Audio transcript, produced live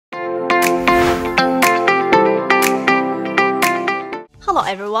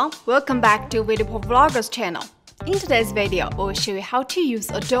Hello everyone, welcome back to VideoProc Vloggers channel. In today's video, we will show you how to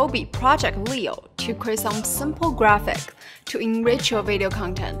use Adobe Project Neo to create some simple graphics to enrich your video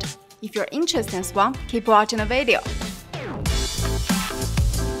content. If you're interested in this one, keep watching the video.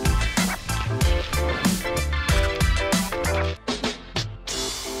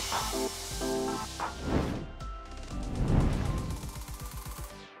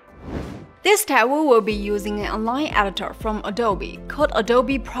 This time we will be using an online editor from Adobe called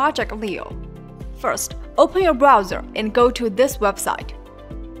Adobe Project Neo. First, open your browser and go to this website.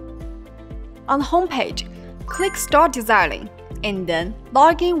 On the home page, click Start Designing and then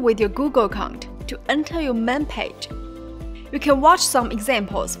log in with your Google account to enter your main page. You can watch some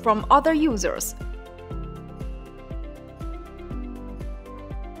examples from other users.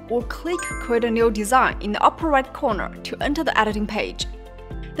 Or click Create a New Design in the upper right corner to enter the editing page.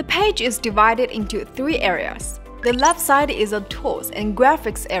 The page is divided into three areas. The left side is a Tools and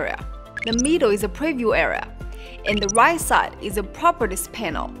Graphics area, the middle is a Preview area, and the right side is a Properties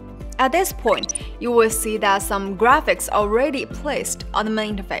panel. At this point, you will see that some graphics are already placed on the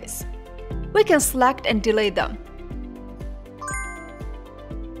main interface. We can select and delete them.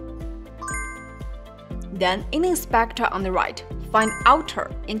 Then, in the inspector on the right, find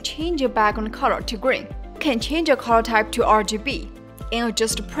Outer and change your background color to green. You can change your color type to RGB and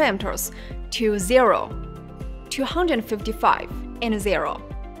adjust parameters to 0, 255, and 0.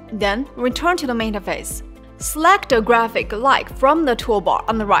 Then, return to the main interface. Select a graphic like from the toolbar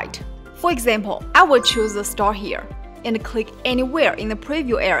on the right. For example, I will choose the star here, and click anywhere in the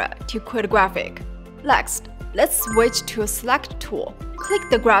preview area to create a graphic. Next, let's switch to a Select tool. Click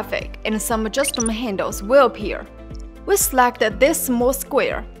the graphic and some adjustment handles will appear. We select this small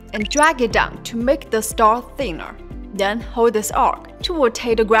square and drag it down to make the star thinner. Then hold this arc to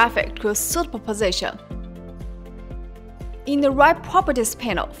rotate the graphic to a suitable position. In the right Properties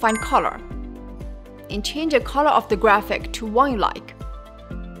panel, find Color and change the color of the graphic to one you like.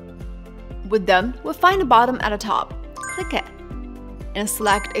 With them, we find the bottom at the top. Click it and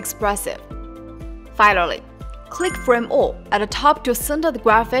select Expressive. Finally, click Frame All at the top to center the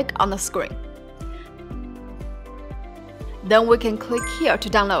graphic on the screen. Then we can click here to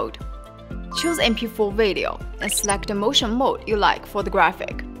download. Choose MP4 video and select the motion mode you like for the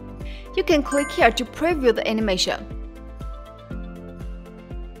graphic. You can click here to preview the animation.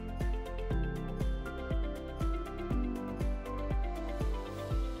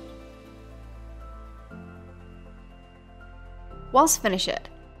 Once finished,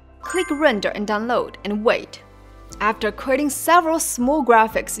 click Render and Download and wait. After creating several small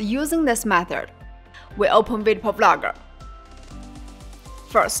graphics using this method, we open VideoProc Vlogger.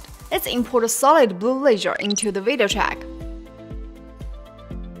 First, let's import a solid blue laser into the video track.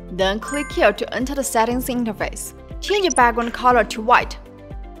 Then click here to enter the settings interface. Change the background color to white.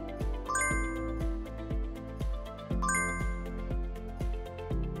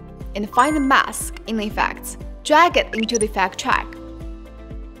 And find the mask in the effects. Drag it into the effect track.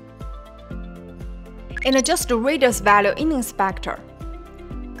 And adjust the radius value in the inspector.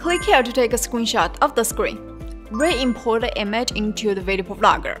 Click here to take a screenshot of the screen. Re-import the image into the VideoProc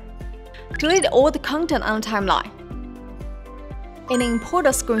Vlogger. Delete all the content on the timeline. And import a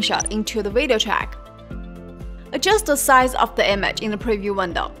screenshot into the video track. Adjust the size of the image in the preview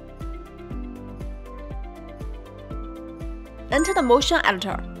window. Enter the motion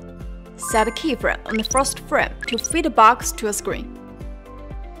editor. Set a keyframe on the first frame to fit the box to a screen.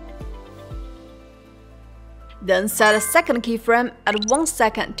 Then set a second keyframe at 1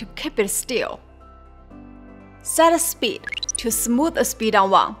 second to keep it still. Set a speed to smooth the speed on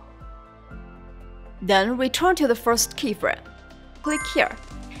 1. Then return to the first keyframe. Click here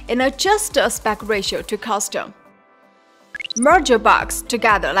and adjust the aspect ratio to custom. Merge your box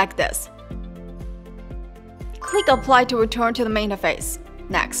together like this. Click Apply to return to the main interface.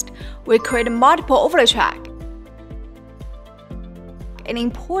 Next, we create multiple overlay tracks and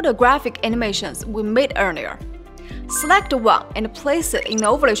import the graphic animations we made earlier. Select one and place it in the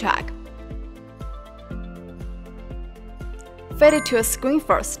overlay track. Fade it to a screen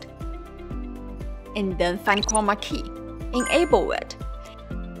first, and then find Chroma key, enable it,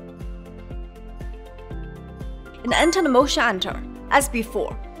 and enter the motion editor. As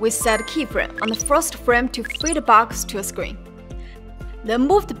before, we set a keyframe on the first frame to fit the box to a screen. Then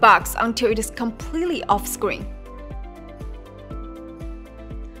move the box until it is completely off screen.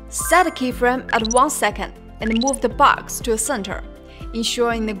 Set a keyframe at 1 second and move the box to the center,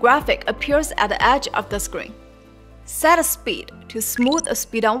 ensuring the graphic appears at the edge of the screen. Set a speed to smooth the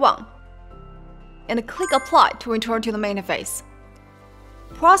speed on 1, and click Apply to return to the main interface.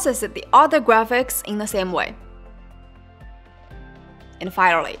 Process the other graphics in the same way. And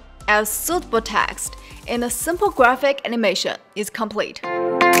finally, add suitable text, and a simple graphic animation is complete.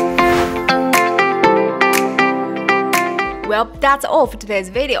 Well, that's all for today's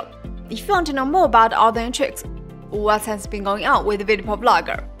video. If you want to know more about all the tricks, what has been going on with the VideoProc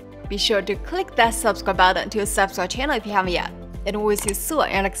Vlogger, be sure to click that subscribe button to subscribe channel if you haven't yet. And we'll see you soon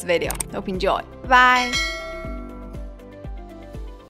in the next video. Hope you enjoy. Bye!